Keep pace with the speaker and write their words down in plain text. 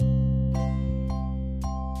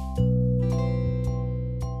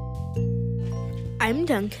I'm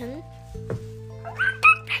Duncan.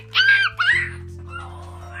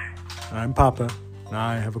 I'm Papa. And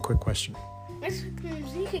I have a quick question. Is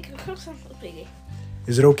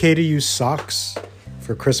it okay to use socks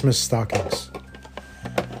for Christmas stockings?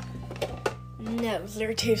 No,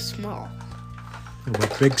 they're too small. What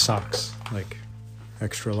about big socks, like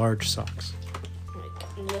extra large socks?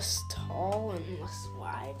 Like less tall and less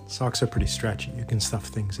wide. Socks are pretty stretchy. You can stuff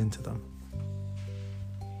things into them.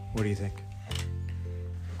 What do you think?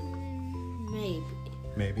 Maybe.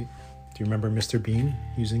 Maybe. Do you remember Mr. Bean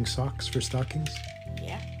using socks for stockings?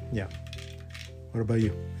 Yeah. Yeah. What about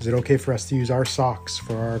you? Is it okay for us to use our socks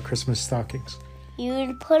for our Christmas stockings? You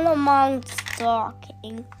would put them on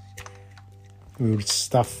stockings. We would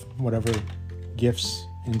stuff whatever gifts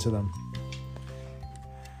into them.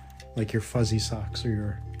 Like your fuzzy socks or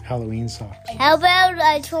your Halloween socks. How about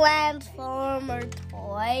a Transformer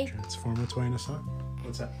toy? Transformer toy in a sock?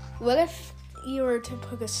 What's that? What if you were to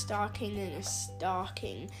put a stocking in a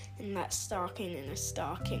stocking, and that stocking in a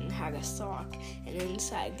stocking had a sock, and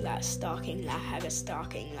inside that stocking that had a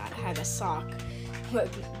stocking that had a sock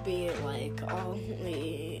would be like all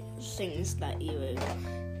the things that you would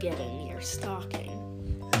get in your stocking.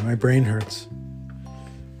 Yeah, my brain hurts.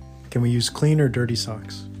 Can we use clean or dirty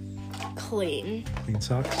socks? Clean. Clean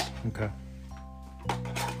socks? Okay.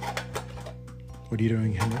 What are you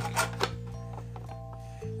doing, Henrik?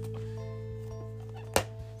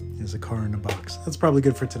 There's a car in a box. That's probably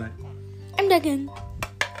good for tonight. I'm Duncan.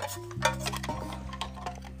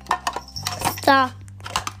 Stop.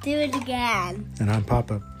 Do it again. And I'm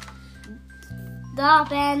Papa.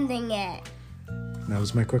 Stop ending it. That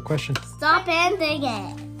was my quick question. Stop ending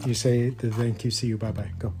it. You say the thank you, see you,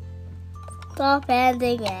 bye-bye. Go. Stop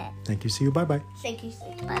ending it. Thank you, see you, bye-bye. Thank you.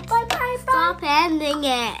 Bye. Stop ending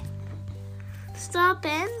it. Stop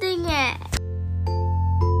ending it.